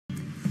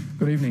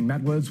Good evening,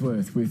 Matt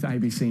Wordsworth with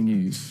ABC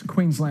News.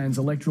 Queensland's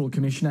Electoral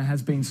Commissioner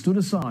has been stood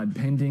aside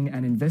pending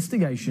an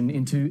investigation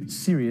into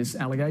serious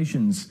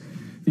allegations.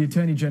 The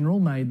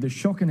Attorney-General made the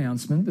shock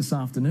announcement this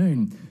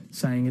afternoon,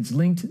 saying it's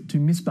linked to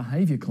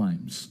misbehaviour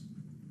claims.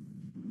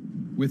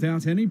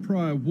 Without any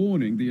prior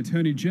warning, the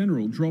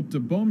Attorney-General dropped a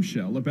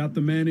bombshell about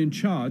the man in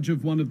charge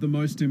of one of the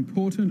most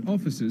important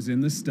offices in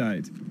the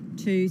state.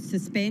 To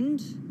suspend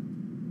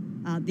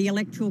the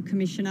Electoral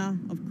Commissioner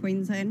of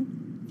Queensland,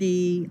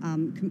 the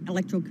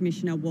Electoral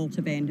Commissioner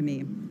Walter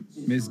Vandermeer.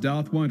 Ms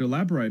Darth won't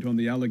elaborate on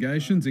the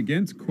allegations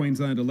against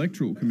Queensland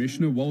Electoral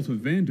Commissioner Walter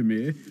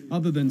Vandermeer,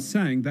 other than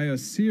saying they are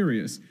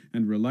serious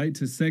and relate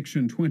to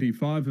Section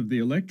 25 of the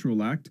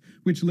Electoral Act,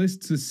 which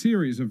lists a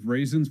series of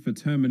reasons for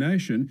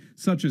termination,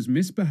 such as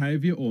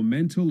misbehaviour or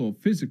mental or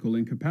physical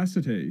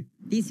incapacity.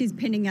 This is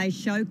pending a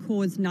show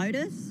cause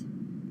notice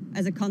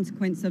as a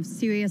consequence of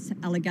serious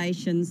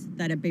allegations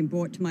that have been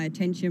brought to my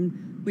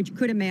attention, which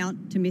could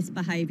amount to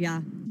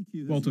misbehaviour.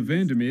 Walter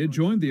Vandermeer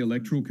joined the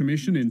Electoral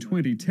Commission in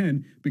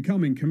 2010,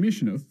 becoming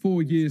Commissioner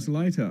 4 years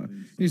later.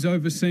 He's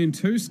overseen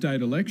 2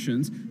 state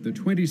elections, the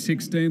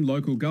 2016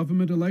 local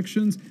government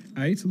elections,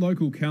 8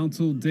 local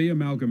council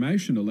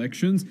de-amalgamation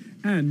elections,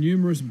 and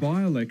numerous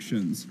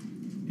by-elections.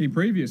 He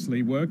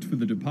previously worked for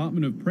the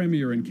Department of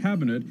Premier and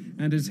Cabinet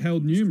and has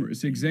held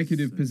numerous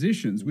executive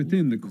positions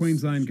within the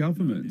Queensland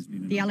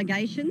Government. The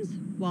allegations,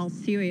 while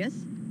serious,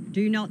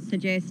 do not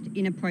suggest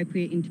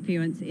inappropriate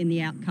interference in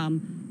the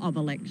outcome of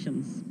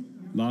elections.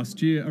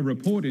 Last year, a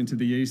report into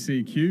the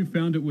ECQ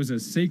found it was a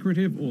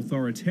secretive,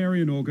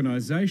 authoritarian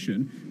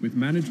organisation with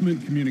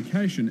management,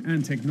 communication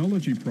and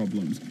technology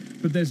problems.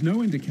 But there's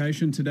no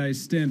indication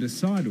today's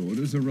stand-aside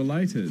orders are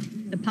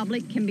related. The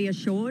public can be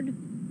assured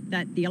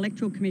that the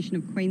Electoral Commission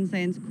of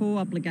Queensland's core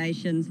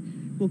obligations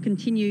will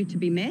continue to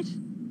be met.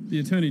 The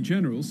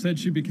Attorney-General said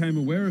she became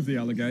aware of the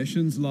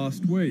allegations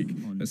last week.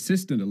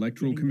 Assistant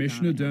Electoral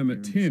Commissioner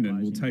Dermot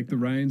Tiernan will take the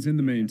reins in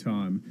the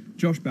meantime.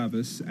 Josh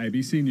Bavis,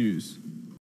 ABC News.